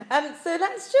So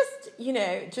let's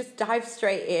just dive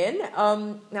straight in.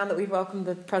 Now that we've welcomed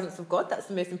the presence of God, that's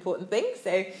the most important thing.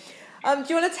 So, do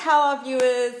you want to tell our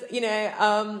viewers,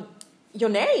 your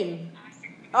name?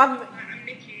 I'm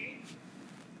Nikki.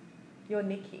 You're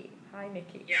Nikki. Hi,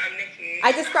 Nikki. Yeah, I'm Nikki.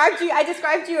 I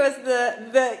described you as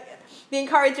the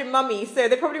encouraging mummy, so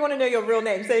they probably want to know your real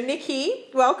name. So, Nikki,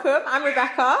 welcome. I'm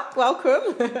Rebecca.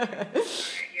 Welcome.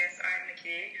 Yes, I'm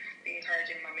Nikki, the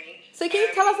encouraging mummy. So, can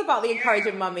you tell us about the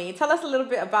encouraging mummy? Tell us a little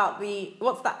bit about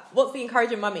what's the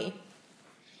encouraging mummy?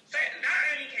 So that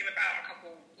only came about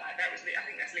I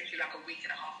think that's literally like a week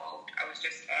and a half old. I was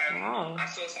just, Wow. I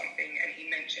saw something and he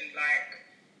mentioned like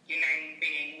your name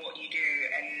being what you do,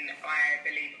 and I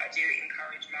believe I do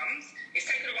encourage mums. It's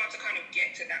taken a while to kind of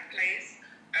get to that place.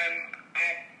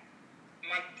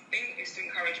 My thing is to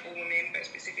encourage all women, but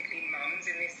specifically mums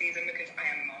in this season because I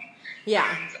am a mum. Yeah.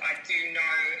 And I do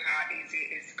know how easy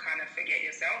it is to kind of forget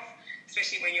yourself,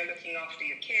 especially when you're looking after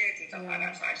your kids and stuff like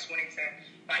that. So I just wanted to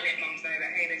let mums know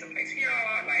that, hey, there's a place here,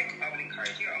 I will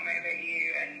encourage you, I'll motivate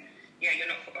you, and you're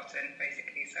not forgotten,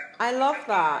 basically. So I love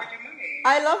that.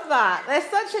 I love that. There's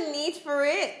such a need for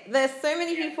it. There's so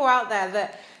many people out there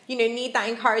that, need that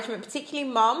encouragement, particularly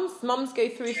mums. Mums go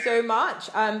through so much,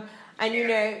 and,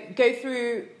 go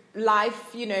through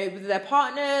life, with their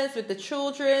partners, with the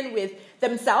children, with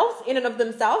themselves, in and of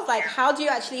themselves. Like, how do you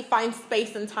actually find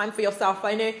space and time for yourself?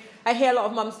 I hear a lot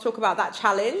of mums talk about that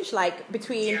challenge, like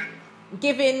between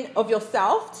giving of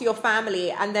yourself to your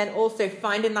family and then also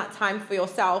finding that time for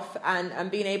yourself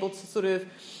and being able to sort of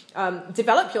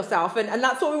develop yourself. And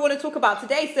that's what we want to talk about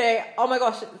today. So, oh my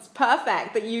gosh, it's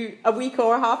perfect that you, a week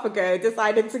or a half ago,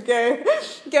 decided to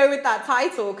go with that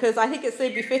title, because I think it's so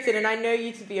befitting, and I know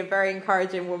you to be a very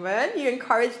encouraging woman. You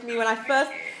encouraged me when I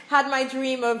first had my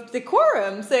dream of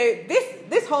Decorum. So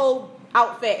this whole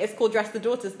outfit is called Dress the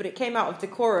Daughters, but it came out of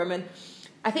Decorum, and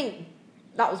I think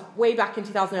that was way back in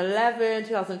 2011,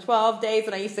 2012 days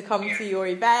when I used to come to your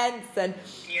events, and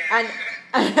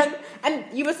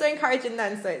you were so encouraging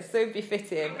then, so it's so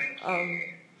befitting.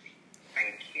 Thank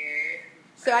you.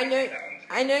 So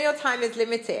I know your time is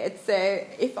limited, so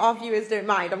if our viewers don't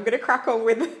mind, I'm going to crack on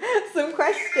with some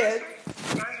questions.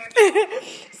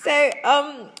 So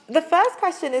the first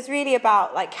question is really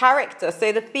about character.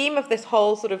 So the theme of this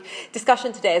whole sort of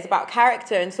discussion today is about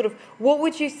character, and sort of what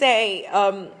would you say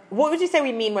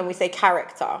we mean when we say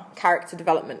character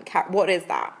development? What is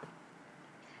that?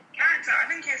 Character, I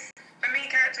think for me,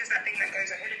 character is that thing that goes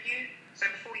ahead of you. So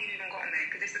before you've even gotten there,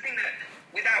 because it's the thing that,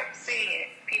 without seeing it,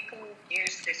 people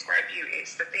use to describe you.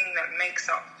 It's the thing that makes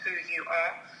up who you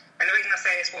are. And the reason I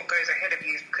say it's what goes ahead of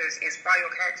you is because it's by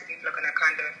your character people are going to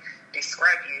kind of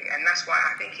describe you. And that's why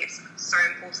I think it's so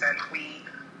important we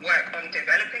work on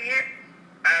developing it.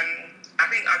 I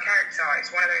think our character is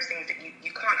one of those things that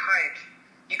you can't hide.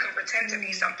 You can pretend to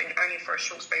be something only for a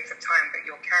short space of time, but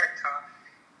your character,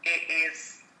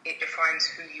 it defines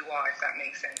who you are, if that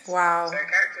makes sense. Wow. So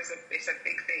character is a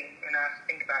big thing when I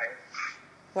think about it.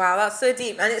 Wow, that's so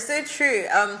deep, and it's so true.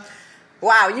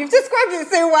 Wow, you've described it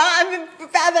so well. I mean,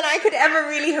 better than I could ever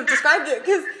really have described it,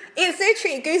 because it's so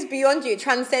true. It goes beyond you. It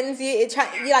transcends you.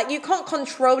 You can't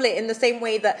control it in the same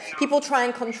way that people try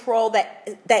and control their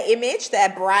image, their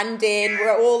branding.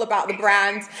 We're all about the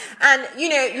brand. And,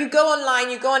 you go online,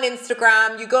 you go on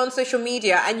Instagram, you go on social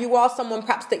media, and you are someone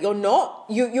perhaps that you're not.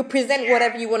 You present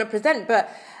whatever you want to present, but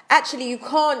actually you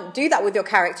can't do that with your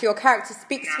character. Your character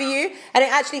speaks for you, and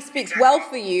it actually speaks well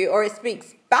for you, or it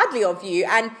speaks badly of you.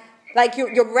 And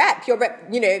your rep,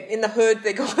 in the hood,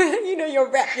 they go, your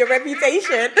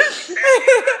reputation.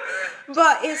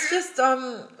 But it's just,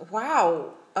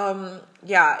 wow.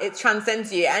 It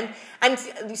transcends you. And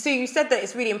so you said that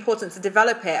it's really important to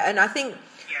develop it. And I feel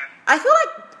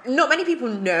like not many people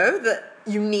know that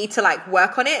you need to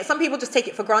work on it. Some people just take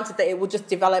it for granted that it will just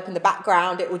develop in the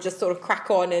background. It will just sort of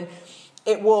crack on, and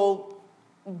it will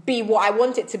be what I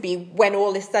want it to be when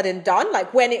all is said and done.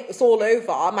 When it's all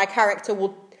over, my character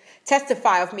will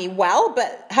testify of me well,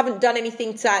 but haven't done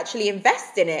anything to actually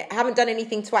invest in it. Haven't done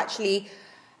anything to actually,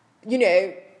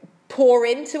 pour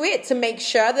into it to make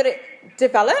sure that it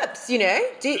develops.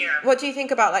 What do you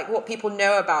think about what people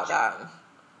know about that?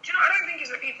 I don't think it's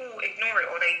that people ignore it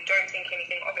or they don't think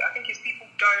anything of it. I think it's people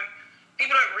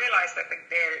don't realize that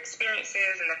their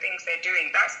experiences and the things they're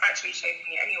doing, that's actually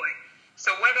shaping it anyway.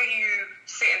 So whether you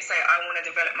sit and say, I want to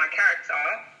develop my character,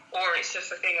 or it's just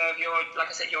a thing of your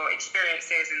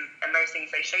experiences and those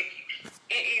things, they shape you.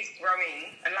 It is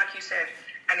growing, and like you said,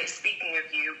 and it's speaking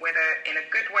of you, whether in a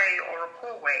good way or a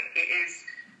poor way. It is,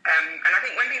 and I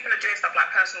think when people are doing stuff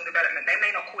like personal development, they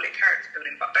may not call it character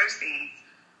building, but those things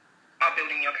are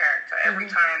building your character.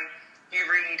 Every time you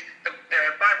read the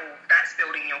Bible,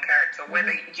 character.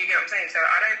 Whether do you get what I'm saying? So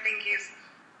I don't think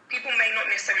people may not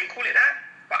necessarily call it that,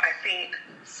 but I think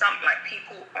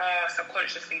people are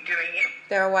subconsciously doing it.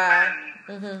 They're aware.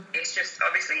 It's just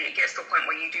obviously it gets to a point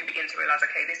where you do begin to realize,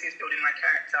 okay, this is building my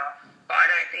character, but I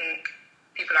don't think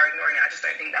people are ignoring it. I just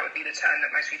don't think that would be the term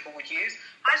that most people would use.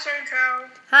 Hi, Chantal.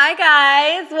 Hi,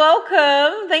 guys.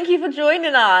 Welcome. Thank you for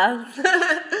joining us.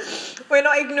 We're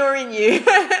not ignoring you.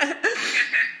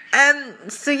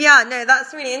 So yeah, no,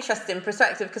 that's really interesting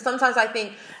perspective, because sometimes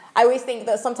I always think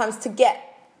that sometimes to get,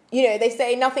 they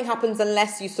say nothing happens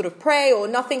unless you sort of pray, or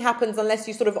nothing happens unless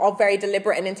you sort of are very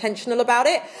deliberate and intentional about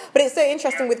it. But it's so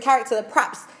interesting with character that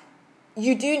perhaps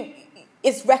you do,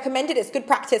 it's recommended, it's good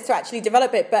practice to actually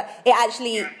develop it, but it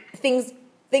actually, things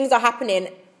are happening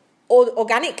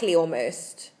organically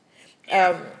almost.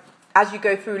 As you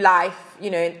go through life,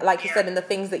 like you said, in the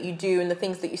things that you do and the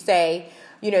things that you say,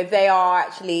 they are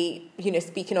actually,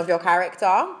 speaking of your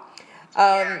character.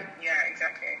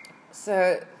 Exactly.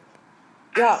 So,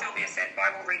 yeah. And Sylvia said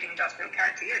Bible reading does build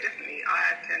character. Yeah, definitely.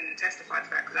 I can testify to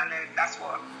that, because I know that's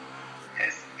what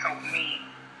has helped me.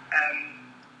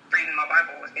 Reading my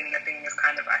Bible has been the thing that's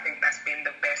I think that's been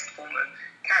the best form of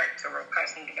character or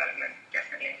personal development,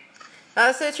 definitely.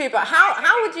 That's so true. But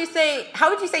how would you say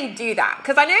you do that?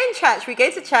 Because I know in church, we go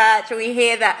to church and we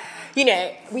hear that,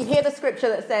 we hear the scripture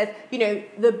that says,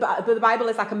 the Bible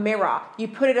is like a mirror. You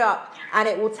put it up and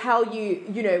it will tell you,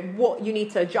 what you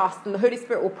need to adjust. And the Holy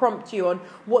Spirit will prompt you on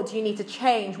what do you need to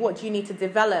change, what do you need to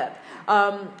develop.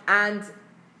 And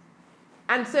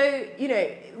so,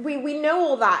 we know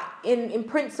all that in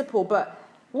principle, but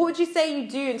what would you say you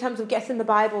do in terms of getting the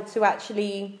Bible to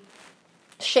actually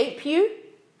shape you?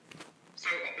 So,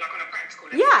 like on a practical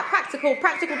level? Yeah,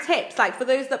 practical tips. Like for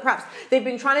those that perhaps they've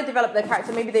been trying to develop their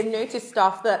character, maybe they've noticed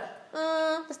stuff that,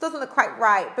 this doesn't look quite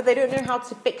right, but they don't know how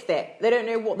to fix it. They don't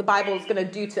know what the Bible is going to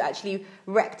do to actually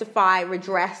rectify,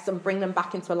 redress, and bring them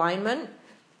back into alignment.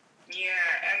 Yeah,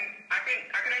 I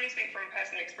think I can only speak from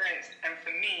personal experience, and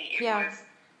for me, it was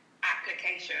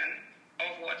application of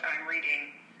what I'm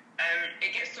reading.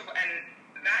 It gets to, and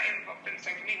that involved, so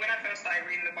for me, when I first started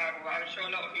reading the Bible, I'm sure a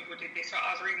lot of people did this, so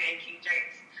I was reading it in King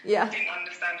James. Yeah. I didn't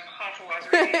understand half of what I was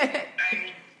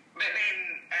reading. But then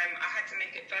I had to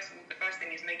make it, first of all, the first thing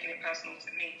is making it personal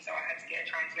to me, so I had to get a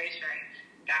translation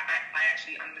that I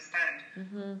actually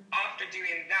understand. After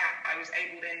doing that, I was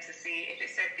able then to see if it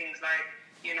said things like,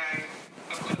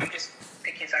 I'm just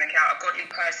picking something out, a godly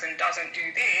person doesn't do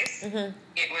this,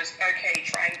 it was okay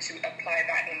trying to apply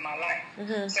that in my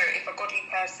life. So if a godly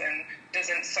person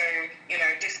doesn't sow,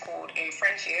 discord in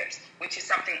friendships, which is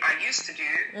something I used to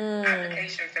do,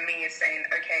 application for me is saying,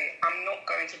 okay, I'm not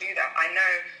going to do that.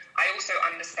 I also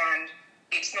understand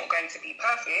it's not going to be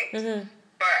perfect,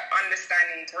 but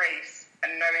understanding grace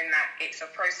and knowing that it's a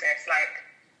process,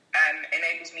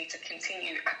 enables me to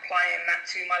continue applying that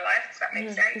to my life. Does that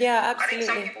make sense? Yeah, absolutely. I think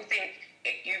some people think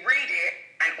you read it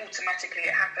and automatically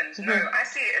it happens. No, I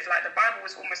see it as like the Bible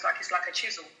is almost like it's like a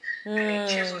chisel, and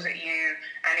it chisels at you,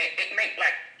 and it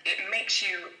makes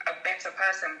you a better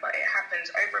person. But it happens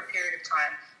over a period of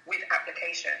time with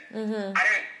application. I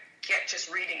don't get just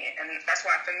reading it, and that's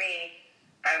why for me,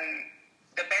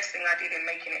 the best thing I did in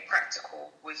making it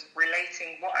practical was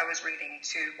relating what I was reading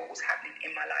to what was happening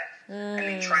in my life, and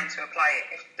then trying to apply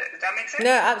it. Does that make sense?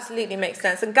 No, absolutely makes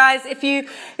sense. And guys, if you're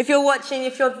watching,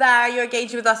 if you're there, you're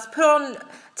engaged with us,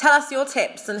 tell us your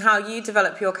tips and how you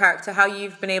develop your character, how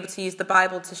you've been able to use the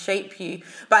Bible to shape you.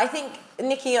 But I think,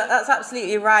 Nikki, that's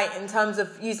absolutely right in terms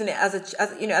of using it as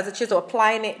a chisel,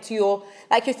 applying it to your,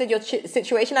 like you said, your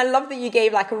situation. I love that you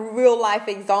gave like a real life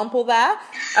example there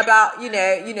about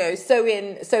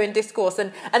sowing discourse,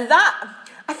 and that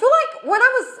I feel like when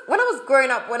I was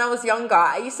growing up, when I was younger,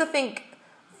 I used to think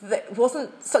that it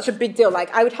wasn't such a big deal.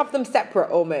 Like I would have them separate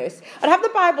almost. I'd have the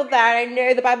Bible there, and I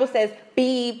know the Bible says,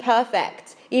 "Be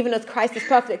perfect, even as Christ is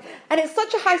perfect," and it's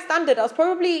such a high standard. I was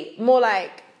probably more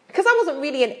like, because I wasn't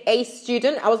really an A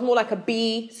student, I was more like a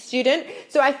B student.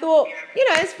 So I thought,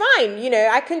 it's fine.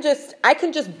 I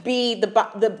can just be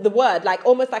the word, like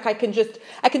almost like I can just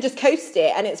coast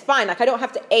it, and it's fine. Like I don't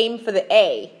have to aim for the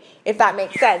A, if that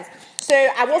makes sense. So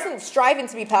I wasn't striving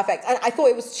to be perfect, and I thought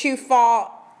it was too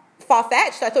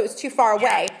far-fetched. I thought it was too far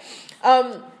away.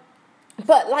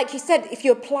 But like you said, if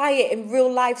you apply it in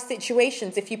real life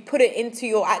situations, if you put it into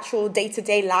your actual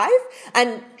day-to-day life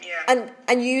and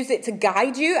use it to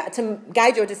guide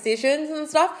your decisions and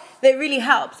stuff, that really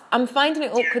helps. I'm finding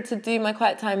it awkward to do my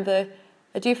quiet time though.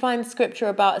 I do find scripture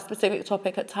about a specific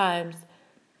topic at times.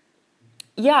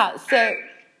 Yeah, so...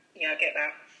 yeah, I get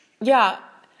that. Yeah.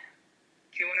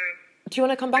 Do you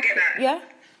want to come back? I get that. Yeah?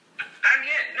 I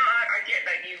get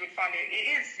that you would find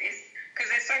it's because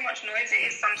there's so much noise, it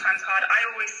is sometimes hard. I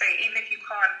always say, even if you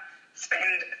can't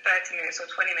spend 30 minutes or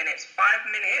 20 minutes,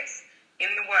 5 minutes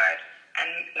in the Word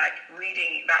and like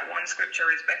reading that one scripture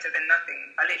is better than nothing.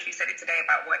 I literally said it today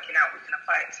about working out. We can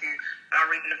apply it to our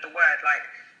reading of the Word. Like,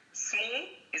 small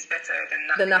is better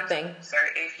than nothing. So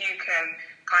if you can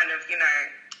kind of,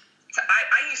 so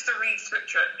I used to read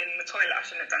scripture in the toilet. I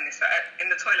shouldn't have done this. In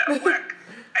the toilet at work,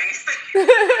 I used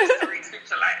to read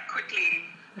scripture like quickly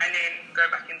and then go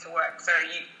back into work. So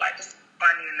you like just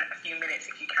finding a few minutes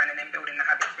if you can, and then building the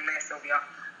habit from there, Sylvia.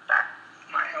 That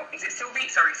might help. Is it Sylvie?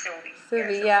 Sorry, Sylvie.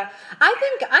 Sylvie, yeah. I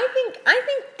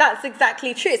think that's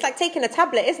exactly true. It's like taking a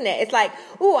tablet, isn't it? It's like,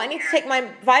 oh, I need to take my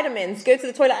vitamins, go to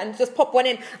the toilet and just pop one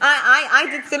in. I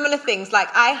did similar things. Like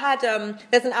I had,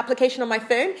 there's an application on my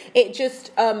phone. It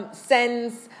just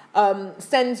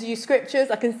sends you scriptures.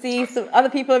 I can see some other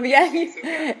people over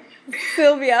here.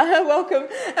 Sylvia, welcome.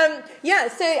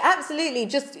 So absolutely,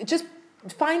 just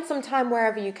find some time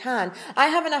wherever you can. I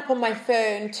have an app on my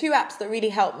phone, 2 apps that really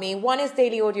help me. One is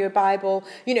Daily Audio Bible,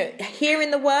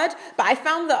 hearing the Word. But I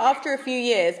found that after a few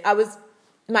years, I was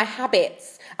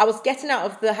getting out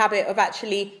of the habit of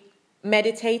actually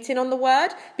meditating on the Word,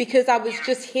 because I was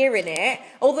just hearing it.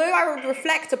 Although I would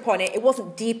reflect upon it, it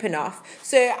wasn't deep enough.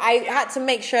 So I had to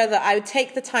make sure that I would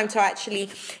take the time to actually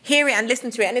hear it and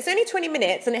listen to it. And it's only 20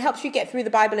 minutes, and it helps you get through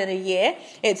the Bible in a year.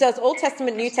 It does Old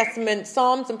Testament, New Testament,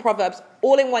 Psalms and Proverbs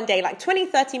all in one day, like 20,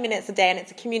 30 minutes a day, and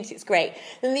it's a community. It's great.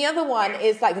 And the other one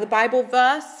is like the Bible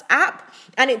verse app,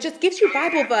 and it just gives you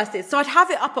Bible verses. So I'd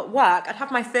have it up at work. I'd have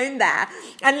my phone there,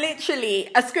 and literally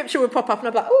a scripture would pop up, and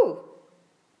I'd be like, ooh,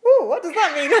 what does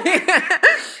that mean?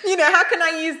 How can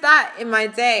I use that in my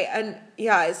day? And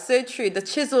yeah, it's so true. The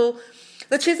chisel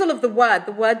of the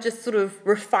word just sort of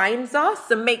refines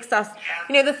us and makes us,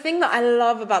 the thing that I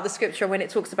love about the scripture when it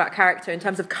talks about character in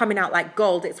terms of coming out like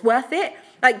gold, it's worth it.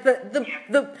 Like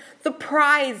the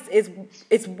prize is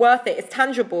worth it. It's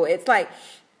tangible. It's like,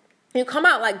 you come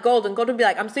out like gold, and God will be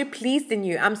like, I'm so pleased in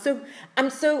you. I'm so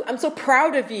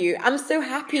proud of you. I'm so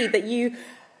happy that you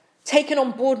taken on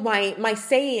board my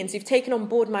sayings. You've taken on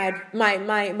board my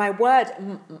word.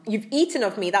 You've eaten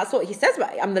of me. That's what he says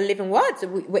about it. I'm the living word. So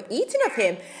we're eating of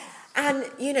him. And,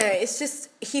 it's just,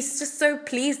 he's just so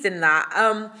pleased in that.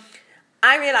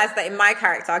 I realized that in my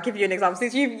character, I'll give you an example.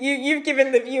 Since you've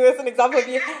given the viewers an example of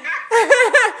you.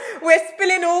 We're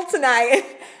spilling all tonight.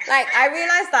 Like, I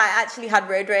realized that I actually had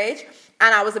road rage,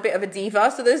 and I was a bit of a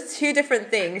diva. So there's 2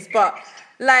 different things. But,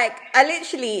 like, I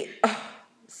literally...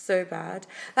 so bad.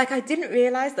 Like, I didn't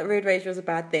realize that road rage was a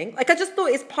bad thing. Like, I just thought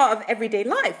it's part of everyday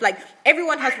life. Like,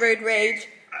 everyone has road rage.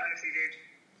 I honestly did.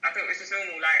 I thought it was just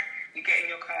normal. Like, you get in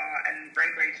your car and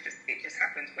road rage just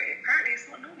happens, but apparently it's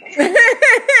not normal.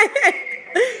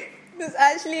 It's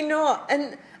actually not.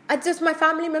 And my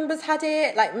family members had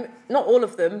it. Like, not all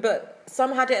of them, but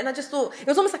some had it. And I just thought it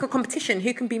was almost like a competition.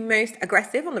 Who can be most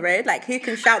aggressive on the road? Like, who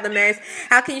can shout the most?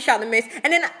 How can you shout the most?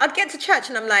 And then I'd get to church,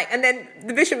 and I'm like, and then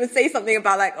the bishop would say something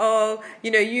about like, oh,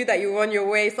 that you were on your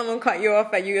way, someone cut you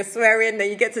off and you were swearing. Then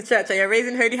you get to church and you're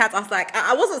raising holy hands. I was like,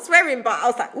 I wasn't swearing, but I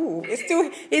was like, ooh, it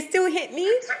still hit me.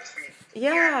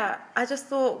 Yeah, I just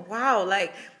thought, wow,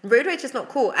 like, road rage is not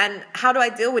cool. And how do I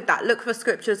deal with that? Look for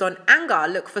scriptures on anger.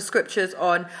 Look for scriptures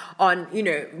on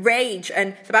rage.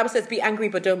 And the Bible says, be angry,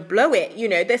 but don't blow it.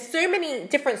 There's so many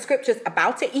different scriptures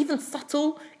about it, even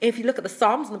subtle. If you look at the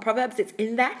Psalms and the Proverbs, it's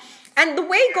in there. And the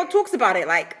way God talks about it,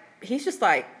 like, he's just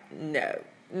like,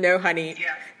 no, honey.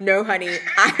 Yeah. No, honey.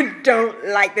 I don't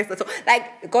like this at all.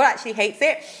 Like, God actually hates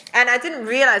it. And I didn't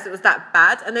realize it was that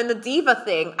bad. And then the diva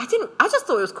thing, I just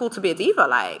thought it was cool to be a diva.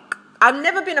 Like, I've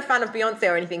never been a fan of Beyonce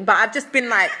or anything, but I've just been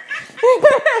like,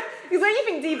 because when you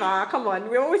think diva, come on,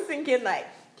 we're always thinking like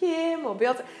Kim or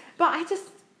Beyonce. But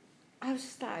I was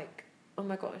just like, oh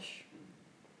my gosh.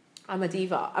 I'm a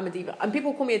diva. And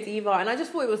people call me a diva, and I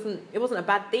just thought it wasn't a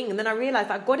bad thing. And then I realized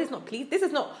that God is not pleased. This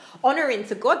is not honoring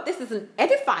to God. This isn't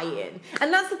edifying.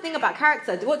 And that's the thing about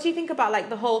character. What do you think about like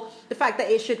the fact that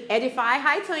it should edify?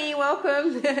 Hi Tony,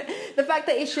 welcome. The fact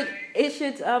that it should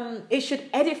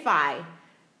edify.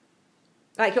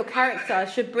 Like your character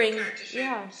should bring So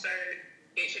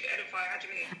it should edify. How do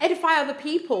you mean? Edify other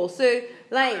people. So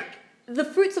like the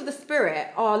fruits of the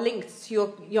Spirit are linked to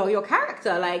your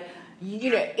character. Like,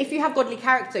 if you have godly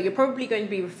character, you're probably going to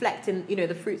be reflecting,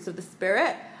 the fruits of the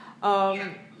Spirit.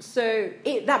 So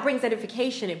that brings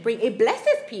edification. It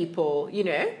blesses people,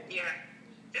 Yeah,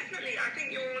 definitely. I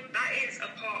think that is a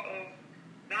part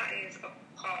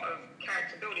of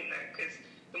character building, though, because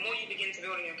the more you begin to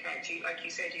build on your character, like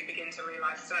you said, you begin to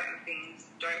realize certain things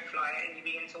don't fly, and you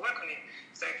begin to work on it.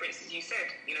 So, for instance, you said,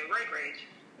 road rage.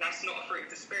 That's not a fruit of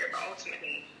the Spirit, but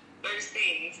ultimately, those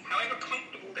things, however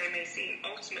comfortable they may seem,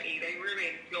 ultimately they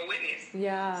ruin your witness.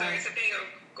 Yeah. So it's a thing of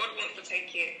God wants to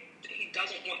take it. He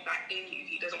doesn't want that in you.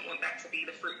 He doesn't want that to be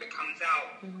the fruit that comes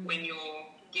out when you're.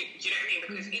 Do you know what I mean?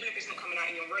 Because even if it's not coming out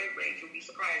in your road rage, you'll be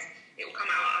surprised. It will come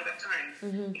out at other times.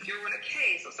 If you're on a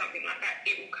case or something like that,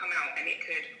 it will come out and it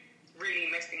could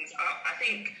really mess things up. I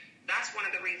think that's one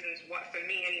of the reasons why, for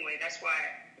me anyway, that's why,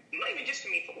 not even just for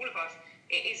me, for all of us,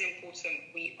 it is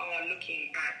important we are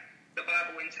looking at the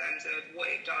Bible in terms of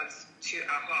what it does to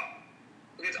our heart.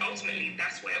 Because ultimately,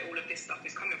 that's where all of this stuff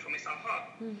is coming from. It's our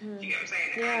heart. Do you get what I'm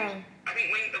saying? Yeah. And I think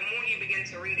the more you begin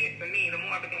to read it, for me, the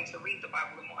more I began to read the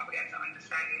Bible, the more I began to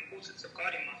understand the importance of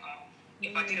God in my heart.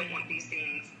 If I didn't want these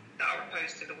things that are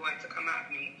opposed to the word to come out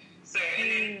of me. So, and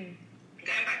then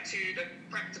going back to the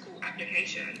practical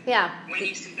application, when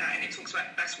you see that, and it talks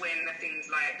about, that's when the things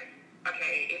like,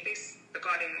 okay, if it's the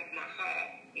garden of my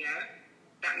heart, you know,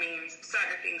 that means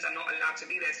certain things are not allowed to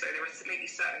be there. So there is maybe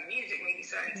certain music, maybe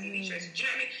certain TV shows. Do you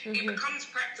know what I mean? It becomes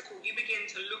practical. You begin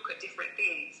to look at different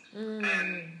things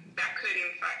that could,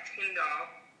 in fact, hinder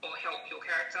or help your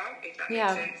character, if that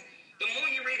makes sense. The more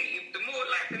you read it, the more,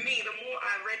 like for me, the more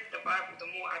I read the Bible, the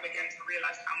more I began to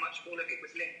realize how much all of it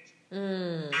was linked.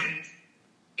 And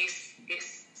it's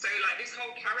so like this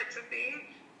whole character thing,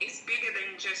 it's bigger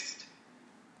than just.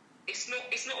 It's not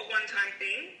a one-time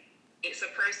thing. It's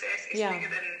a process. It's bigger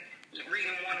than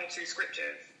reading one or two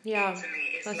scriptures. To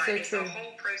me, it's like it's a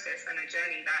whole process and a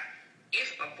journey that,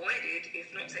 if avoided,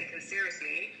 if not taken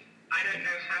seriously, I don't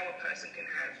know how a person can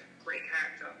have great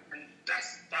character. And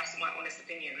that's my honest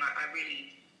opinion. Like, I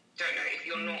really don't know if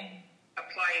you're not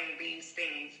applying these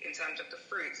things in terms of the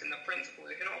fruits and the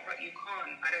principles. If you're not, you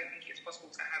can't. I don't think it's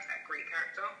possible to have that great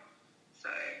character. So.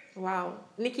 Wow,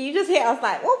 Nikki, you just hit us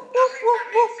like whoop, whoop, whoop,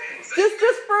 whoop.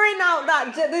 Just throwing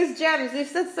out those gems. You've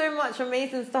said so much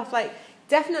amazing stuff. Like,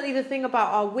 definitely the thing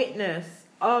about our witness.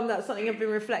 That's something I've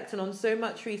been reflecting on so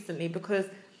much recently, because,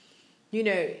 you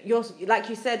know, you're, like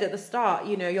you said at the start,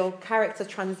 you know, your character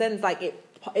transcends, like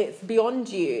it's beyond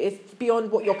you. It's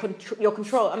beyond what your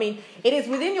control. I mean, it is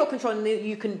within your control, and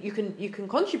you can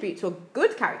contribute to a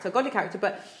good character, a godly character,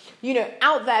 but. You know,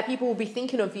 out there, people will be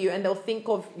thinking of you, and they'll think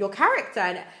of your character,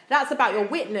 and that's about your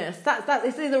witness.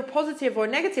 This is either a positive or a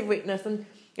negative witness, and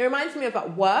it reminds me of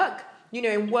at work. You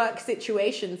know, in work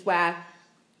situations where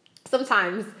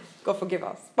sometimes, God forgive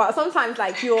us, but sometimes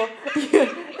like you're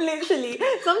literally,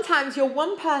 sometimes you're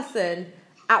one person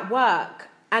at work,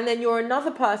 and then you're another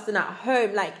person at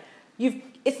home. Like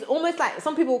it's almost like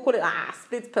some people will call it like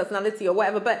split personality or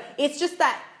whatever, but it's just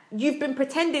that. You've been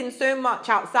pretending so much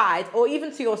outside, or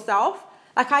even to yourself.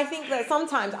 Like, I think that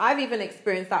sometimes I've even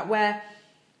experienced that, where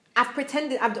I've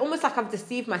pretended, almost like I've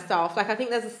deceived myself. Like, I think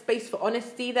there's a space for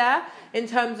honesty there, in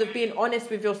terms of being honest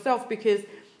with yourself, because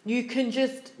you can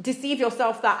just deceive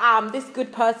yourself that I'm this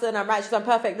good person, I'm righteous, I'm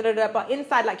perfect, but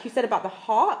inside, like you said about the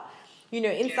heart, you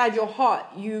know, inside your heart,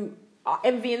 you are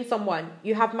envying someone,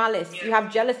 you have malice, you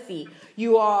have jealousy,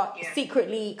 you are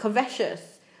secretly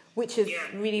covetous, which is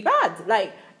really bad.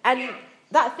 Like, and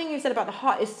that thing you said about the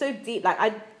heart is so deep. Like,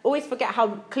 I always forget how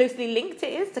closely linked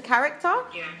it is to character.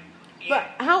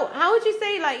 But how would you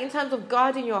say, like, in terms of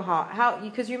guarding your heart,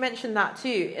 because you mentioned that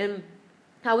too, and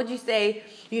how would you say,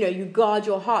 you know, you guard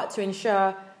your heart to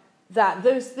ensure that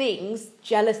those things,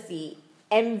 jealousy,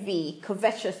 envy,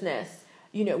 covetousness,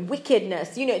 you know,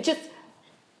 wickedness, you know, just,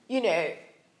 you know,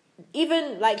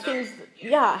 even like things,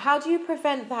 how do you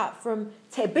prevent that from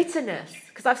bitterness?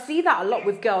 Because I see that a lot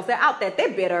with girls. They're out there, they're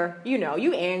bitter, you know,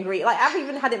 you angry. Like, I've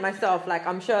even had it myself. Like,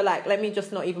 I'm sure, like, let me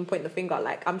just not even point the finger.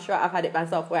 Like, I'm sure I've had it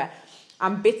myself where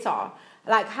I'm bitter.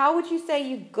 Like, how would you say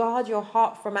you guard your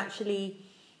heart from actually,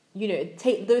 you know,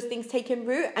 take those things taking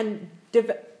root and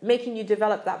making you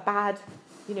develop that bad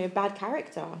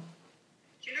character?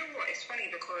 Do you know what? It's funny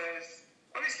because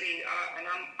obviously, and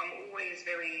I'm always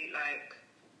very like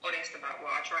honest about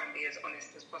what I try and be as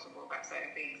honest as possible about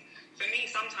certain things. For me,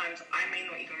 sometimes I may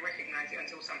not even recognize it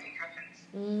until something happens.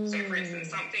 So, for instance,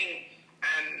 something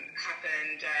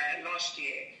happened last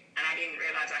year, and I didn't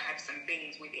realize I had some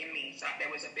things within me. So there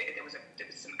was some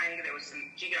anger, there was some.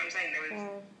 Do you get what I'm saying? There was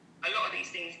a lot of these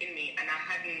things in me, and I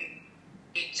hadn't.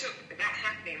 It took that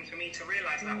happening for me to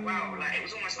realize that wow, like it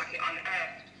was almost like it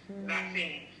unearthed that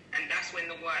thing. And that's when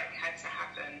the work had to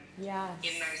happen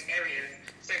in those areas.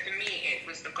 So for me, it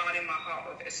was the guard in my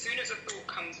heart of, as soon as a thought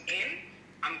comes in,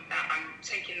 I'm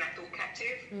taking that thought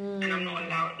captive, and I'm not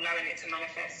allowing it to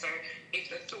manifest. So if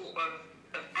the thought of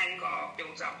of anger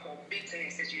builds up, or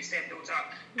bitterness, as you said, builds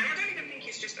up. And I don't even think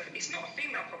it's not a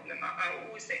female problem. I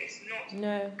always say it's not.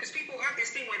 No. Because people have this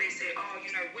thing where they say, oh,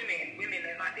 women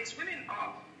are like this. We're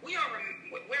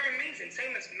amazing,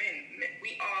 same as men.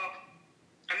 We are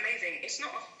amazing. It's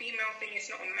not a female thing, it's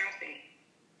not a male thing.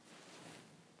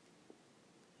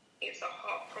 It's a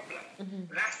heart problem.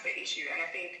 That's the issue. And I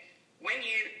think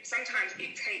sometimes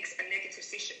it takes a negative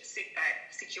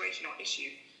situation or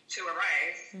issue to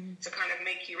arise to kind of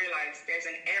make you realize there's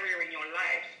an area in your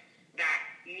life that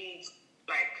needs,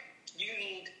 you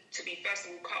need to be first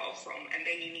of all cut off from, and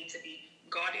then you need to be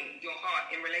guarding your heart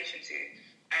in relation to.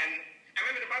 I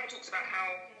remember the Bible talks about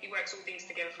how he works all things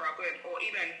together for our good, or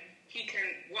even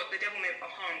what the devil meant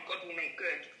for harm, God will make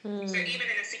good. So even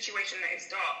in a situation that is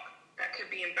dark, that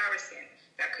could be embarrassing,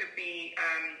 that could be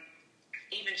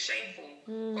even shameful,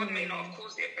 God may not have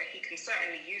caused it, but he can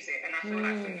certainly use it. And I feel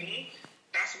like for me,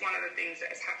 that's one of the things that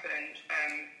has happened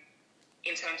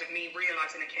in terms of me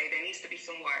realizing, okay, there needs to be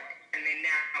some work, and then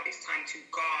now it's time to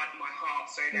guard my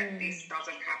heart so that this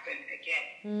doesn't happen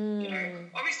again.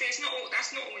 Obviously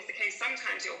that's not always the case.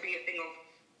 Sometimes it'll be a thing of,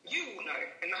 you will know,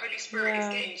 and the Holy Spirit is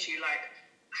getting to you like,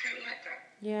 I don't like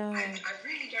that. I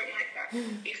really don't like that.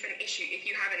 If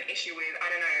you have an issue with, I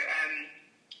don't know,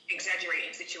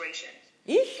 exaggerating situations,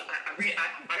 I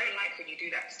don't like when you do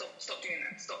that. Stop doing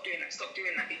that. Stop doing that. Stop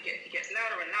doing that. It gets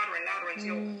louder and louder and louder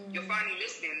until you're finally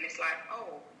listening, and it's like,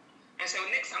 oh. And so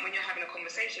next time when you're having a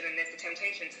conversation and there's the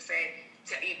temptation to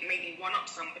maybe one up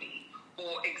somebody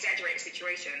or exaggerate a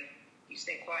situation, you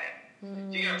stay quiet.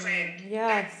 Do you know what I'm saying?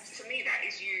 Yes. To me, that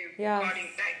is you guarding.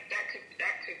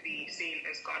 That could be seen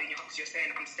as guarding your heart, because you're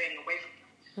saying, I'm staying away from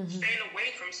that. Staying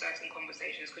away from certain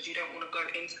conversations because you don't want to go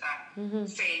into that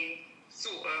same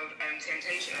sort of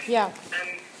temptation.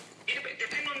 Depending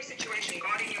on the situation,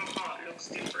 guarding your heart looks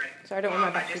different. So I don't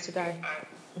want my battery to die.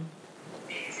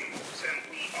 It is important.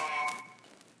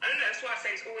 I don't know, that's why I say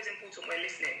it's always important we're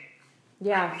listening.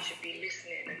 Yeah. We should be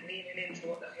listening and leaning into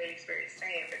what the Holy Spirit is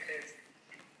saying, because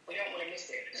we don't want to miss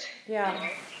it. Yeah. You know?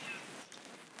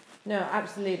 No,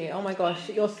 absolutely. Oh my gosh,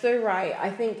 you're so right. I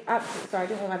think, sorry, I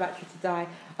didn't want my battery to die.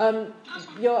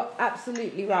 You're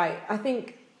absolutely right. I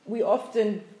think we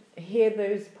often hear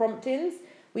those promptings.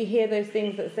 We hear those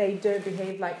things that say, don't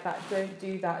behave like that, don't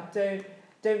do that, don't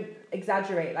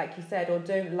exaggerate, like you said, or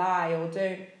don't lie, or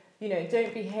don't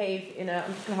behave in a...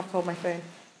 I'm just going to have to hold my phone.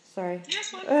 Sorry.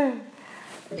 Yes,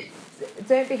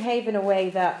 don't behave in a way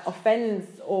that offends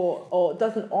or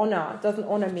doesn't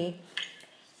honor me.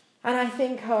 And I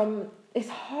think it's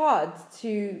hard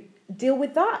to deal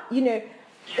with that.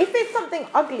 If it's something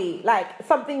ugly, like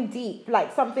something deep,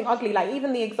 like something ugly, like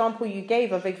even the example you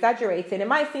gave of exaggerating, it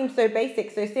might seem so basic,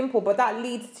 so simple, but that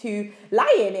leads to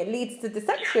lying, it leads to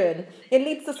deception, it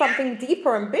leads to something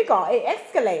deeper and bigger, it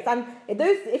escalates. And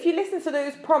if you listen to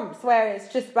those prompts where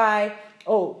it's just by,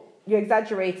 you're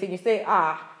exaggerating, you say,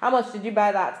 how much did you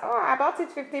buy that? I bought it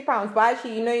 £50, but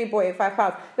actually you bought it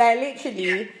 £5. Like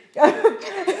literally... One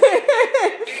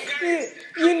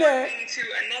thing to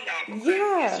another.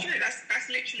 It's true. That's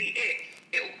literally it.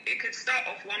 It could start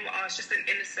off one where it's just an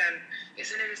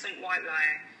innocent white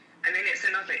lie, and then it's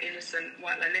another innocent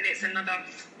white lie, and then it's another,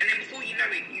 and then before you know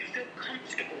it, you feel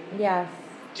comfortable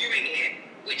doing it,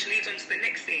 which leads on to the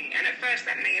next thing. And at first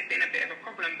that may have been a bit of a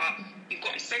problem, but you've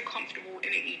gotten so comfortable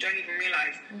in it you don't even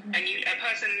realize. And a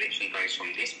person literally goes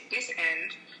from this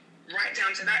end right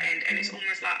down to that end, and it's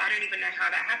almost like, I don't even know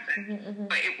how that happened,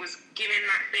 but it was giving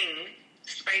that thing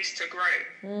space to grow.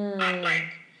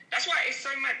 That's why it's so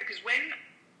mad, because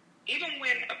even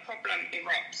when a problem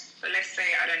erupts, so let's say,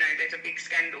 I don't know, there's a big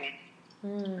scandal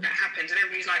that happens, and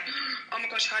everybody's like, oh my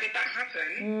gosh, how did that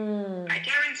happen? I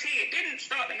guarantee it didn't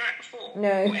start the night before.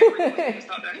 No.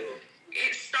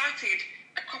 It started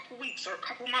a couple weeks or a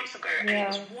couple months ago, and it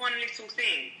was one little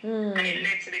thing, and it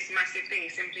led to this massive thing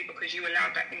simply because you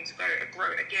allowed that thing to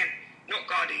grow again, not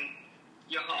guarding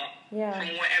your heart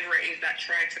from whatever it is that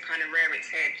tried to kind of rear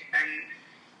its head. And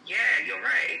you're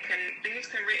right, it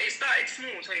started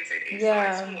small. So it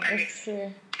started small, and it's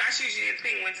true. That's usually the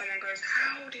thing when someone goes,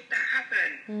 how did that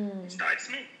happen? It started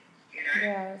small,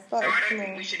 so I don't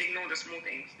think we should ignore the small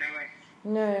things.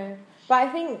 No, but I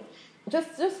think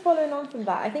just following on from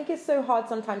that, I think it's so hard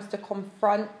sometimes to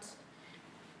confront.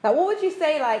 Like, what would you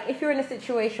say, like, if you're in a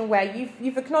situation where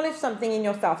you've acknowledged something in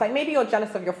yourself, like maybe you're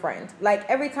jealous of your friend. Like,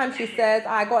 every time she says,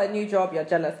 I got a new job, you're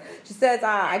jealous. She says,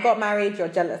 I got married, you're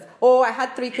jealous. Or I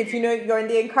had 3 kids, you're in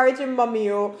the encouraging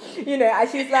mummy, or, and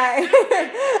she's like,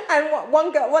 and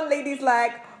one lady's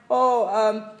like,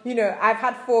 I've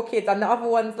had 4 kids, and the other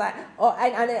one's like,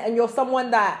 and you're someone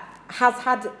that has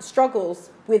had struggles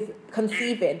with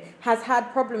conceiving, has had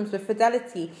problems with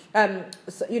fidelity,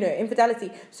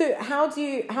 infidelity. So how do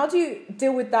you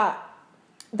deal with that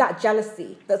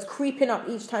jealousy that's creeping up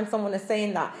each time someone is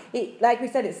saying that? It, like we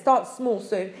said, it starts small,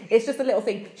 so it's just a little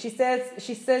thing. She says,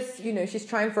 she's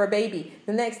trying for a baby.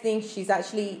 The next thing, she's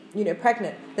actually,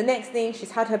 pregnant. The next thing,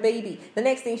 she's had her baby. The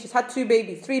next thing, she's had 2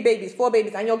 babies, 3 babies, 4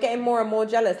 babies, and you're getting more and more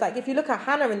jealous. Like, if you look at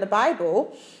Hannah in the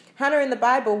Bible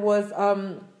was,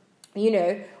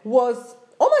 was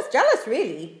almost jealous,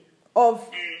 really, of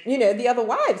the other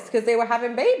wives, because they were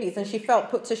having babies, and she felt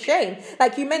put to shame.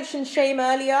 Like you mentioned shame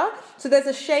earlier, so there's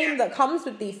a shame that comes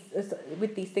with these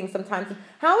things sometimes.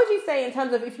 How would you say, in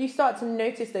terms of, if you start to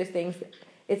notice those things,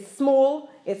 it's small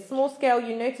scale,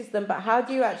 you notice them, but how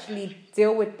do you actually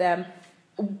deal with them?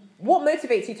 What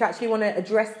motivates you to actually want to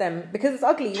address them? Because it's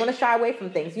ugly, you want to shy away from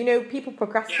things. People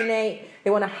procrastinate, they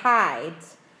want to hide.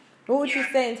 What would you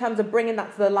say in terms of bringing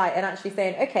that to the light and actually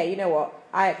saying, okay, you know what,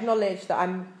 I acknowledge that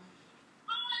I'm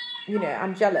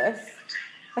jealous.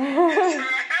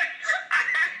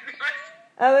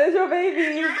 Are those your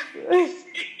babies?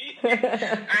 I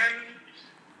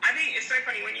think it's so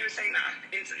funny, when you were saying that, I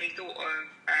instantly thought of,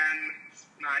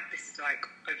 this is like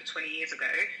over 20 years ago,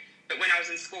 but when I was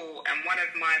in school, and one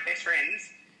of my best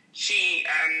friends, she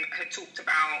had talked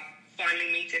about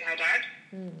finally meeting her dad.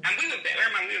 And we were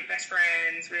best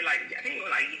friends. We were I think we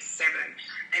were year 7.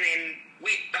 And then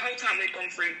the whole time we'd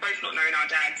gone through both not knowing our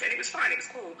dads, and it was fine, it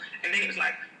was cool. And then it was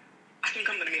I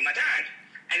think I'm going to meet my dad.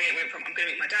 And then it went from, I'm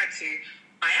going to meet my dad, to,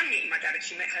 I am meeting my dad, and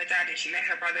she met her dad, and she met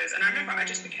her brothers. And I remember I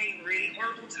just became really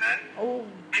horrible to her. Oh.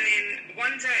 And then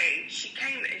one day she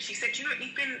came and she said, I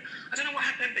don't know what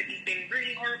happened, but you've been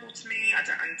really horrible to me. I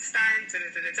don't understand. And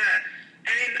then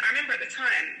I remember at the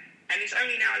time, and it's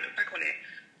only now I look back on it,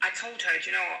 I told her,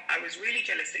 I was really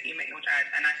jealous that you met your dad,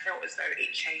 and I felt as though it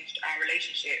changed our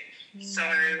relationship. So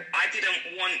I just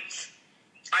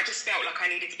felt like I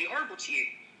needed to be horrible to you.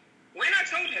 When I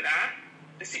told her that,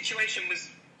 the situation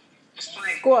was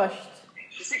fine. Squashed.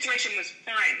 The situation was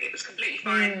fine. It was completely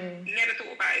fine. Never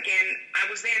thought about it again.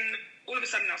 All of a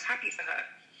sudden, I was happy for her.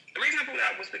 The reason I brought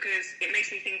that up was because it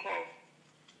makes me think of,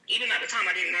 even at the time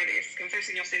I didn't know this,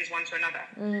 confessing your sins one to another.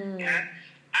 Yeah.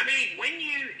 I believe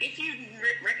if you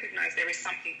recognize there is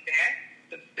something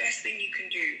there, the best thing you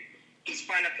can do is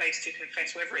find a place to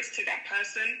confess, whether it's to that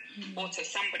person or to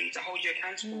somebody to hold you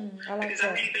accountable. I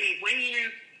really believe when you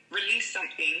release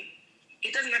something,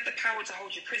 it doesn't have the power to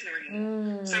hold you prisoner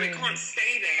anymore. So it can't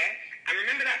stay there. And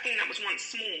remember that thing that was once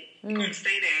small, it can't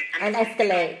stay there and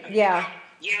escalate.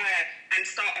 And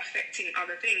start affecting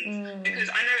other things.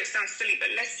 Because I know it sounds silly, but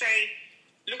let's just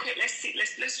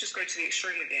go to the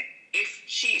extreme with it.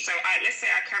 Let's say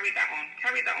I carried that on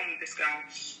with this girl,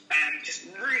 just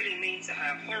really mean to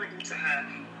her, horrible to her,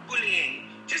 bullying,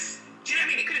 just, do you know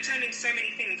what I mean? It could have turned into so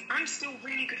many things. I'm still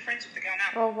really good friends with the girl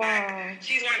now. Oh, wow.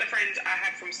 She's one of the friends I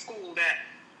had from school that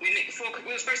we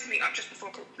were supposed to meet up just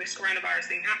before this coronavirus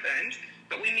thing happened,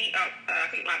 but we meet up, I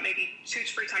think maybe 2 to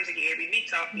 3 times a year. We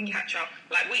meet up, we catch up,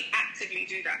 we actively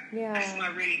do that. Yeah. That's my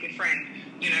really good friend,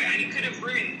 and it could have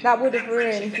ruined. That would have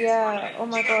ruined, yeah. Oh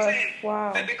my God,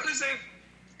 wow. But because of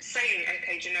saying,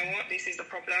 okay, do you know what, this is the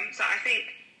problem. So I think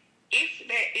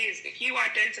if you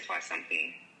identify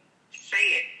something, say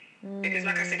it. Because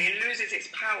like I said, it loses its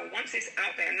power once it's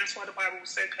out there, and that's why the Bible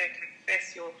was so clear,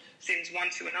 confess your sins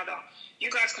one to another. You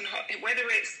guys can, whether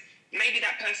it's maybe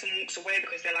that person walks away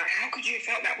because they're like, how could you have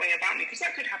felt that way about me? Because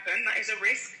that could happen, that is a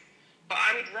risk. But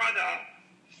I would rather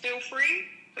feel free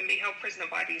than be held prisoner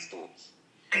by these thoughts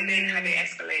and then have it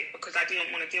escalate because I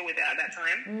didn't want to deal with it at that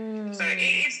time. So it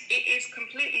is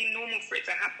completely normal for it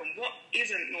to happen. What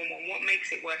isn't normal, what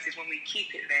makes it worse, is when we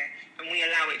keep it there and we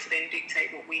allow it to then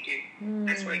dictate what we do.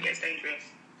 That's where it gets dangerous.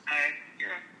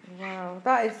 Wow,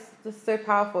 that is just so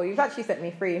powerful. You've actually set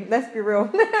me free. Let's be real.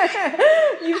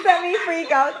 You've set me free,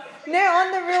 girl. No,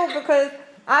 on the real, because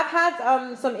I've had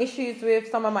some issues with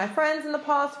some of my friends in the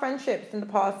past, friendships in the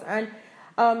past, and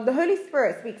the Holy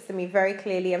Spirit speaks to me very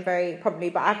clearly and very promptly,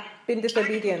 but I've been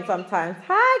disobedient sometimes.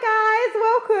 Hi guys,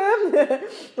 welcome.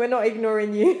 We're not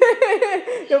ignoring you.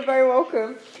 You're very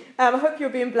welcome. I hope you're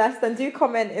being blessed, and do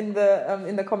comment in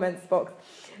the comments box.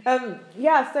 So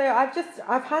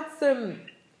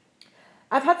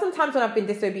I've had some times when I've been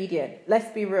disobedient.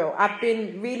 Let's be real. I've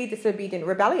been really disobedient,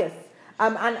 rebellious.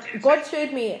 And God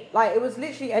showed me, it was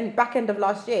literally in back end of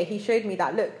last year, He showed me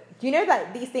that, look, do you know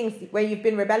that these things where you've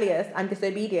been rebellious and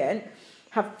disobedient,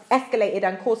 have escalated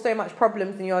and caused so much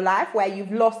problems in your life where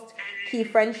you've lost key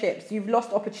friendships, you've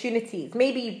lost opportunities.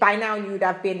 Maybe by now you would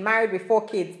have been married with 4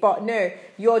 kids, but no,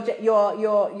 your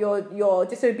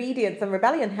disobedience and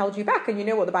rebellion held you back. And you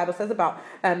know what the Bible says about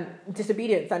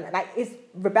disobedience, and like, is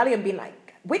rebellion being like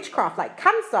witchcraft, like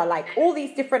cancer, like all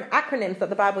these different acronyms that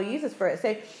the Bible uses for it.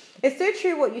 So it's so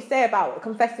true what you say about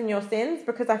confessing your sins,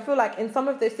 because I feel like in some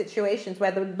of those situations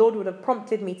where the Lord would have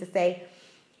prompted me to say,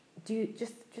 do you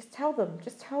just tell them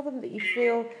that you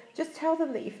feel, just tell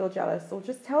them that you feel jealous, or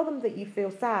just tell them that you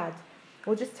feel sad,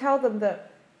 or just tell them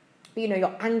that, you know,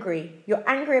 you're angry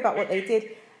about what they did.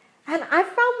 And I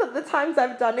found that the times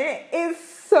I've done it is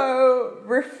so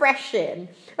refreshing.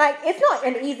 Like, it's not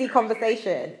an easy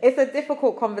conversation. It's a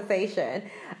difficult conversation.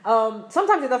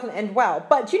 Sometimes it doesn't end well.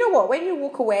 But do you know what? When you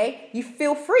walk away, you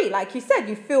feel free. Like you said,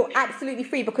 you feel absolutely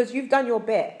free because you've done your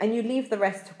bit and you leave the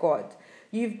rest to God.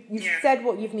 You've said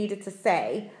what you've needed to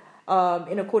say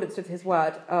in accordance with His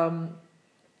word, and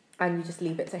you just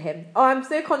leave it to Him. Oh, I'm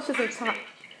so conscious of time.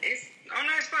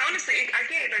 But honestly, I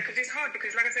get it though, because it's hard.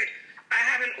 Because like I said, I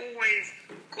haven't always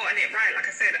gotten it right. Like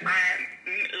I said, I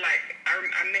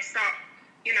messed up,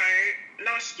 you know,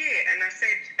 last year, and I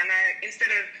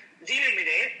instead of dealing with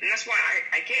it, and that's why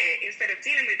I get it. Instead of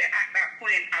dealing with it at that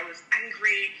point, I was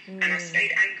angry, and I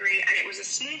stayed angry, and it was a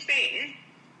small thing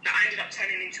that I ended up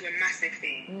turning into a massive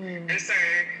thing. And so,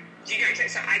 do you get what I'm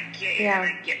saying? So I get it, and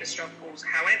I get the struggles.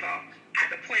 However,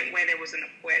 at the point where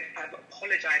where I've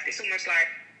apologized, it's almost like,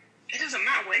 it doesn't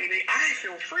matter what anybody, I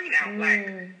feel free now. Like,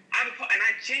 and I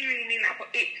genuinely mean that,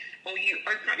 or you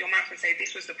open up your mouth and say,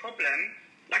 this was the problem.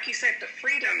 Like you said, the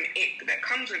freedom that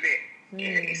comes with it,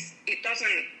 it doesn't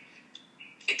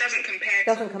compare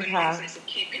to the nonsense of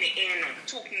keeping it in or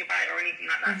talking about it or anything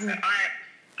like that. So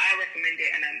I recommend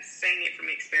it, and I'm saying it from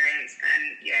experience,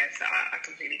 and so I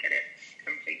completely get it,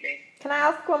 completely. Can I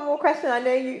ask one more question? I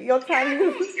know your time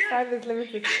is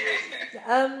limited.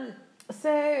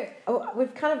 So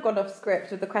we've kind of gone off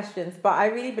script with the questions, but I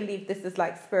really believe this is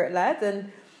like spirit-led,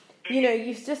 and you know,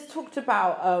 you've just talked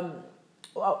about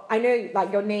well, I know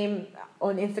like your name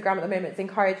on Instagram at the moment is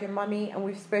Encourage Your Mummy, and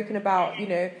we've spoken about, you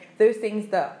know, those things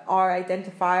that are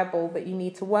identifiable that you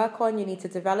need to work on, you need to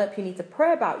develop, you need to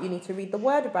pray about, you need to read the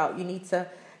word about, you need to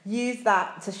use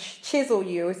that to chisel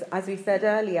you, as we said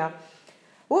earlier.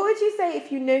 What would you say if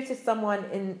you notice someone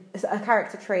in a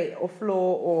character trait or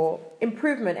flaw or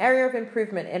area of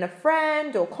improvement in a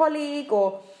friend or colleague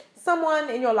or someone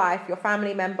in your life, your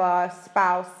family member,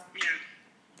 spouse,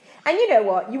 and you know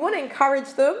what, you want to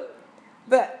encourage them,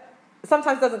 but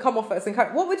sometimes it doesn't come off as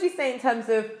encouragement. What would you say in terms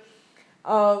of,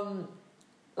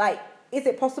 like, is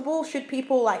it possible? Should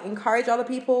people like encourage other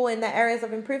people in their areas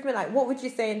of improvement? Like, what would you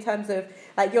say in terms of,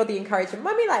 like, you're the encouraging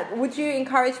mummy? Like, would you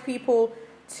encourage people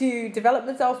to develop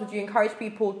themselves? Would you encourage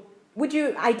people? Would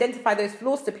you identify those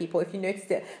flaws to people if you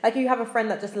noticed it? Like, you have a friend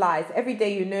that just lies every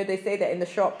day. You know, they say that in the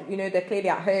shop. You know, they're clearly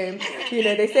at home. You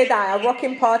know, they say that at a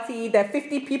rocking party, there are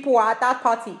 50 people at that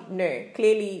party. No,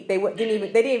 clearly they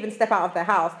didn't even step out of their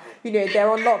house. You know,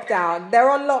 they're on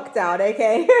lockdown.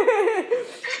 Okay.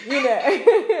 You know.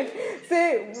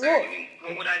 So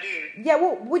what would I do? Yeah,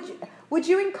 well, would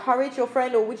you encourage your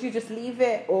friend, or would you just leave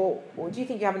it, or do you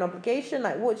think you have an obligation?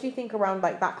 Like, what do you think around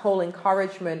like that whole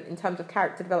encouragement in terms of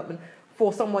character development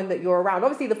for someone that you're around?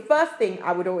 Obviously, the first thing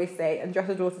I would always say, and Dress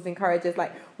Your Daughters encourage, is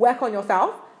like, work on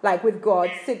yourself, like with God,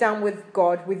 sit down with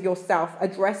God, with yourself,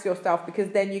 address yourself,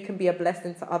 because then you can be a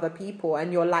blessing to other people,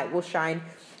 and your light will shine,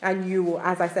 and you will,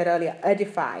 as I said earlier,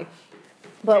 edify.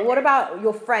 But what about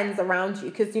your friends around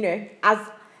you? Because, you know, as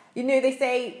you know, they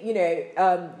say, you know,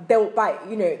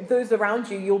 those around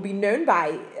you, you'll be known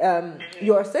by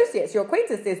your associates, your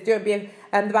acquaintances. Don't be,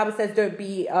 the Bible says, don't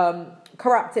be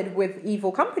corrupted with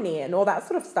evil company and all that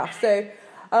sort of stuff. So,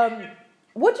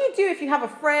 what do you do if you have a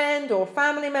friend or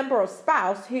family member or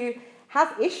spouse who has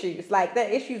issues? Like, their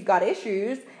issues got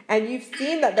issues, and you've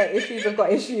seen that their issues have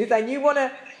got issues, and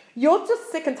you're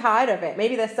just sick and tired of it.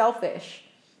 Maybe they're selfish.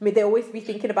 I mean, they always be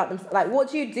thinking about them. Like, what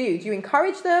do you do? Do you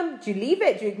encourage them? Do you leave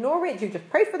it? Do you ignore it? Do you just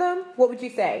pray for them? What would you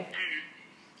say?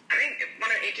 I think it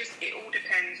all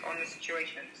depends on the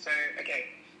situation. So, okay,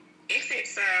 if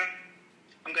it's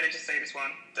I'm gonna just say this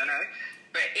one, don't know,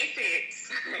 but if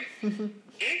it's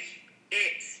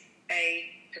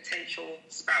a potential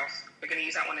spouse, we're gonna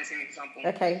use that one as an example.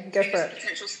 Okay, go for it. It's a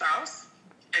potential spouse,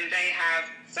 and they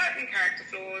have certain character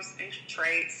flaws and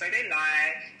traits, so they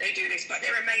lie, they do this, but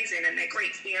they're amazing and they're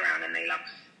great to be around and they love.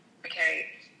 Okay,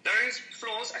 those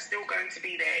flaws are still going to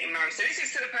be there in marriage. So this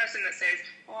is to the person that says,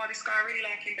 oh, this guy, I really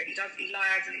like him, but he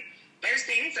lies, and those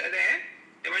things that are there,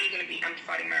 they're only going to be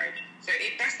amplified in marriage. So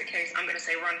if that's the case, I'm going to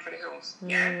say run for the hills.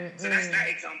 Yeah? So that's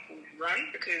that example.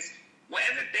 run, because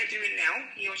whatever they're doing now,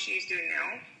 he or she is doing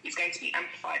now, is going to be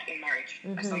amplified in marriage.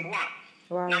 That's number one.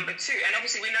 Wow. Number two, and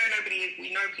obviously we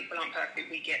know people aren't perfect,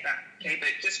 we get that, okay? But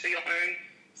just for your own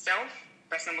self,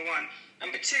 that's number one.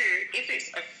 Number two, if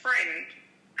it's a friend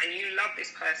and you love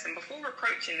this person, before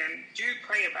approaching them, do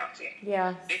pray about it.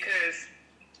 Yeah. Because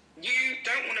you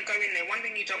don't want to go in there. One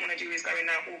thing you don't want to do is go in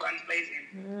there all guns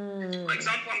blazing. For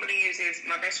example, I'm going to use is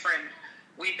my best friend.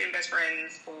 We've been best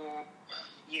friends for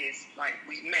years. Like,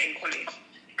 we met in college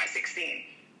at 16.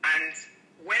 And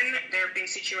when there have been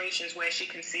situations where she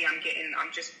can see I'm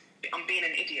being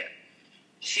an idiot,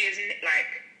 she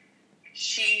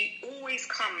always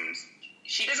comes,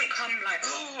 she doesn't come like,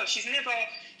 she's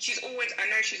always, I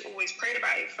know she's always prayed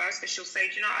about it first, because she'll say,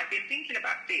 you know, I've been thinking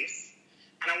about this,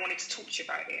 and I wanted to talk to you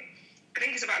about it. I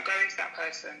think it's about going to that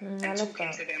person and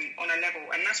talking to them on a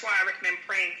level. And that's why I recommend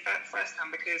praying first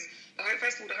time, because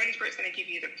first of all, the Holy Spirit's going to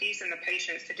give you the peace and the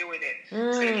patience to deal with it.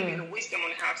 It's going to give you the wisdom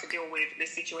on how to deal with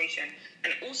this situation.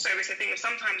 And also, it's a thing of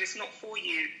sometimes it's not for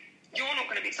you.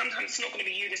 Sometimes it's not going to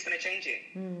be you that's going to change it.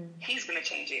 He's going to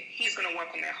change it. He's going to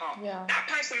work on their heart. Yeah. That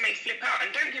person may flip out,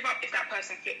 and don't give up if that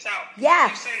person flips out.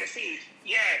 Yeah. You've sown the seed.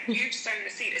 Yeah, you've sown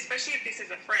the seed, especially if this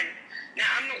is a friend.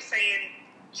 Now, I'm not saying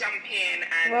jump in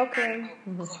and welcome.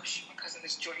 Oh gosh, my cousin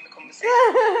has joined the conversation.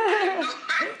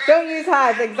 Don't use her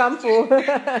as example.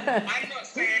 I'm not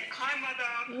saying hi,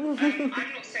 mother.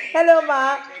 I'm not saying hello,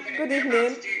 Ma. Good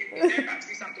evening. If they're about to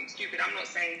do something stupid, I'm not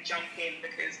saying jump in,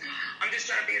 because I'm just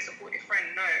trying to be a supportive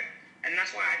friend. No, and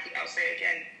that's why I'll say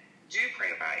again, do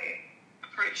pray about it,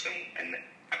 approach them, and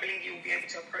I believe you'll be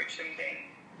able to approach them then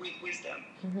with wisdom.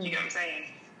 You know what I'm saying?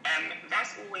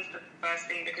 That's always the first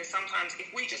thing, because sometimes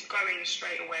if we just go in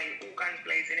straight away, all guns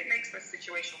blazing, it makes the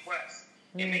situation worse.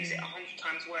 It makes it 100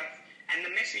 times worse. And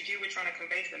the message you were trying to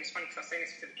convey to them, it's funny because I was saying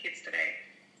this to the kids today,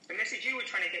 the message you were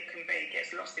trying to get conveyed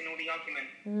gets lost in all the argument.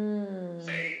 So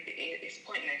it's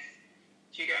pointless.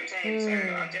 Do you get what I'm saying? So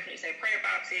I'll definitely say pray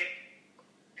about it,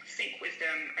 seek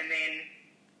wisdom, and then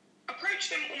approach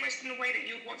them almost in the way that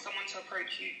you would want someone to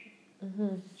approach you.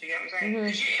 Do you get what I'm saying?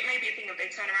 Because it may be a thing of they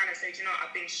turn around and say, do you know,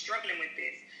 I've been struggling with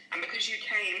this. And because you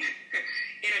came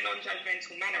in a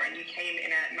non-judgmental manner and you came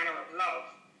in a manner of love,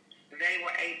 they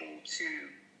were able to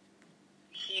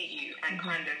hear you and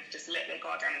kind of just let their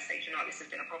guard down and say, do you know, this has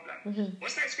been a problem.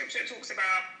 What's that scripture that talks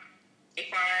about, it's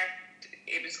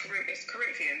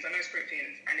Corinthians, I know it's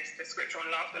Corinthians, and it's the scripture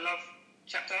on love, the love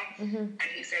chapter. And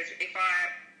he says, if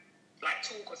I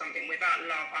talk or something without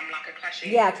love, I'm like a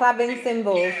clashing clapping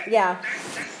cymbals. That's literally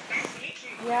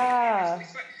yeah.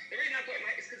 The reason I got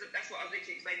it is because that's what I was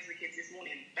literally explaining to the kids this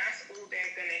morning. That's all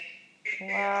they're gonna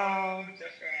hear. Wow.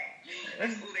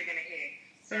 That's all they're gonna hear.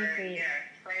 So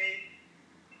pray,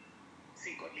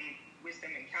 seek godly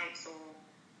wisdom and counsel,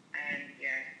 and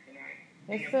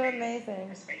it's so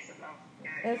amazing. A space of love.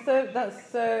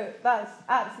 That's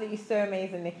absolutely so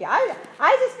amazing, Nikki.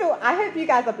 I just feel, I hope you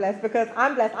guys are blessed, because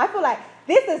I'm blessed. I feel like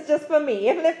this is just for me,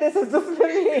 even if this is just for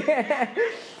me.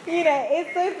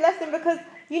 It's so blessing, because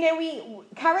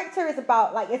character is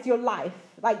about, like, it's your life.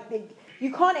 Like,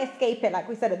 you can't escape it, like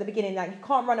we said at the beginning. Like, you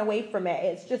can't run away from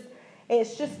it.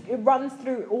 It runs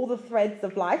through all the threads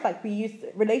of life. Like, we use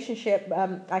relationship,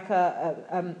 like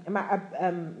a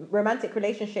romantic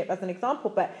relationship as an example,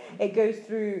 but it goes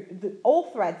through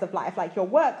all threads of life, like your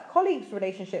work, colleagues,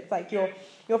 relationships, like your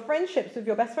friendships with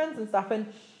your best friends and stuff.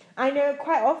 And I know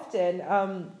quite often,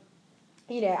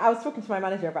 I was talking to my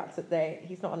manager about today.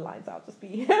 He's not online, so I'll just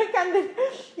be candid.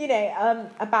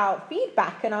 About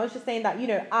feedback, and I was just saying that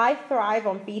I thrive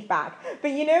on feedback.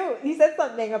 But he said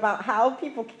something about how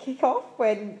people kick off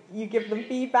when you give them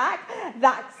feedback.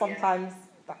 That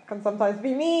can sometimes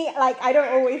be me. Like, I don't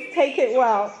always take it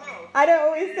well.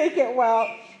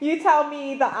 You tell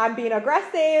me that I'm being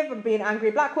aggressive, I'm being an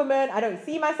angry black woman. I don't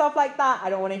see myself like that. I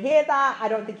don't want to hear that. I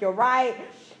don't think you're right.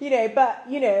 But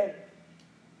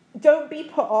don't be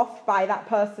put off by that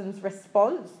person's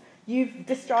response. You've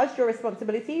discharged your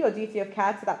responsibility, your duty of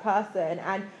care to that person,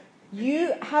 and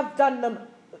you have done them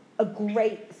a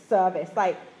great service.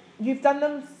 Like, you've done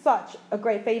them such a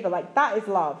great favor. Like, that is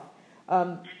love.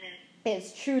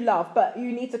 It's true love, but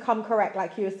you need to come correct,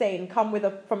 like you were saying. Come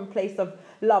from a place of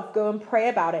love. Go and pray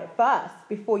about it first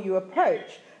before you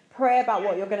approach. Pray about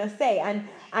what you're going to say,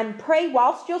 and pray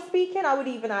whilst you're speaking. I would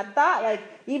even add that, like,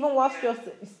 even whilst you're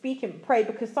speaking, pray,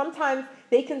 because sometimes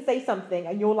they can say something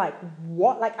and you're like,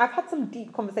 what? Like, I've had some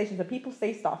deep conversations where people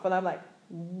say stuff and I'm like,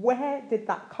 where did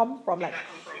that come from? Like,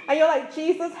 and you're like,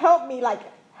 Jesus, help me, like,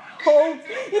 hold,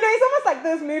 it's almost like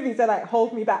those movies are like,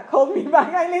 hold me back.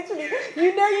 I literally,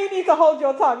 you need to hold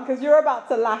your tongue because you're about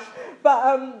to lash.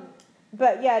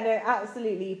 But yeah, no,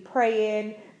 absolutely,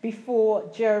 praying, before,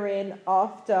 during,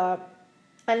 after,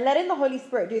 and letting the Holy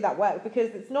Spirit do that work, because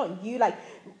it's not you. Like,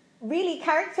 really,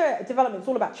 character development is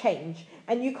all about change,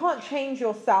 and you can't change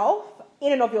yourself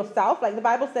in and of yourself. Like, the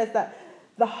Bible says that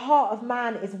the heart of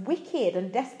man is wicked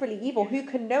and desperately evil. Who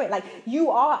can know it? Like,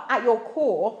 you are at your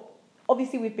core.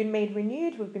 Obviously, we've been made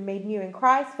renewed. We've been made new in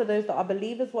Christ, for those that are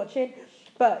believers watching.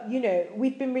 But,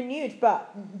 we've been renewed,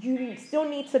 but you still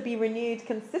need to be renewed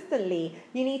consistently.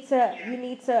 You need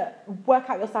to work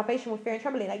out your salvation with fear and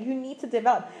trembling. Like, you need to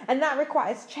develop. And that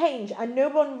requires change. And no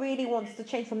one really wants to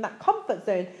change from that comfort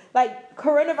zone. Like,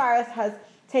 coronavirus has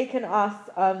taken us...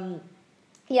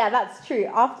 yeah, that's true.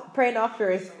 Praying after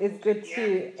is good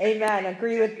too. Amen.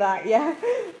 Agree with that. Yeah,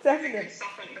 definitely.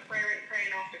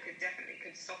 Praying after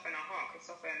could soften our heart, could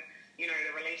soften, the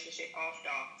relationship after.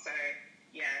 So,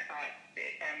 yeah,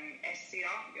 SCR,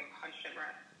 you're 100%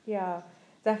 right. Yeah,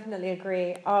 definitely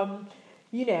agree.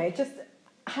 Just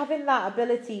having that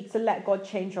ability to let God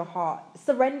change your heart.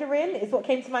 Surrendering is what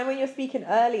came to mind when you were speaking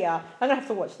earlier. I'm going to have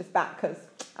to watch this back because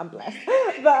I'm blessed.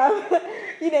 But,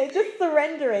 just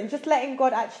surrendering, just letting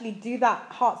God actually do that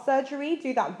heart surgery,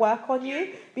 do that work on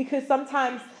you. Because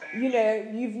sometimes,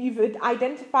 you've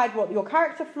identified what your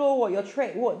character flaw, what your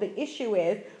trait, what the issue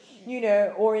is,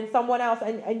 or in someone else.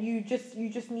 And you just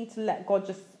need to let God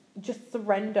just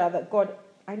surrender that God,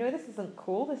 I know this isn't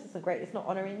cool. This isn't great. It's not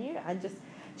honoring you. And just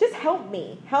help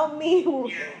me,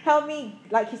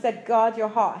 like you said, guard your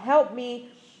heart. Help me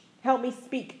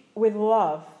speak with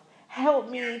love. Help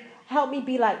me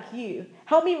be like you.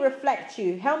 Help me reflect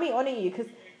you. Help me honor you. Because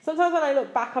sometimes when I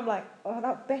look back, I'm like, oh,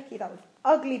 that Becky, that was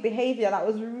ugly behavior. That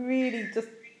was really just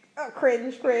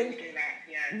cringe.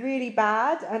 Really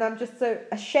bad. And I'm just so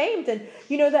ashamed. And,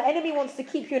 the enemy wants to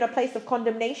keep you in a place of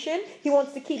condemnation. He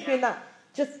wants to keep you in that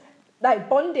just like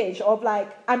bondage of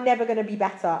like, I'm never going to be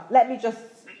better. Let me just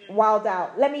wild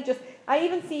out. I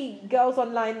even see girls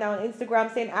online now on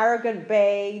Instagram saying arrogant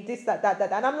bae, this, that.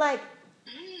 And I'm like,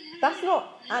 that's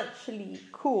not actually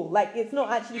cool. Like, it's not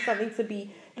actually something to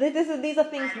be, these are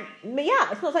things,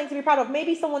 it's not something to be proud of.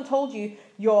 Maybe someone told you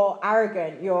you're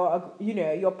arrogant,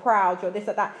 you're proud, you're this,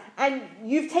 that. And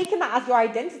you've taken that as your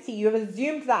identity. You've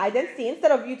assumed that identity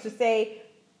instead of you to say,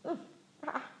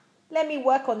 let me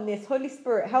work on this. Holy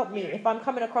Spirit, help me. If I'm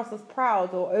coming across as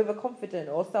proud or overconfident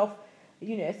or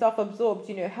self-absorbed,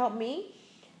 help me.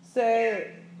 So,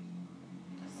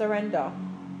 surrender.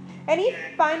 Any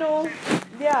final, do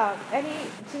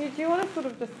you want to sort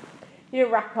of just,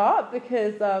 wrap up?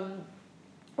 Because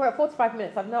we're at 45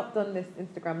 minutes. I've not done this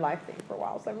Instagram live thing for a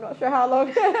while, so I'm not sure how long.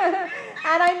 And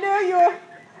I know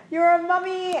you're a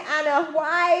mummy and a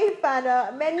wife and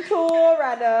a mentor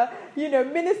and a,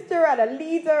 minister and a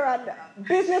leader and a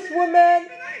businesswoman,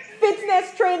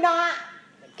 fitness trainer.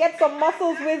 Get some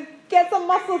muscles with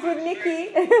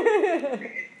Nikki. That is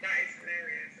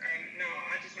hilarious. No,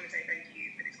 I just want to say thank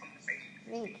you for this conversation.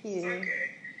 Thank you. So good.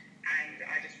 And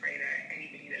I just pray that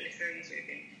anybody that listens who have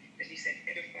been, as you said,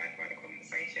 edified by the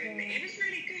conversation. It was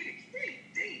really good. It's really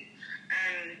deep.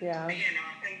 But no,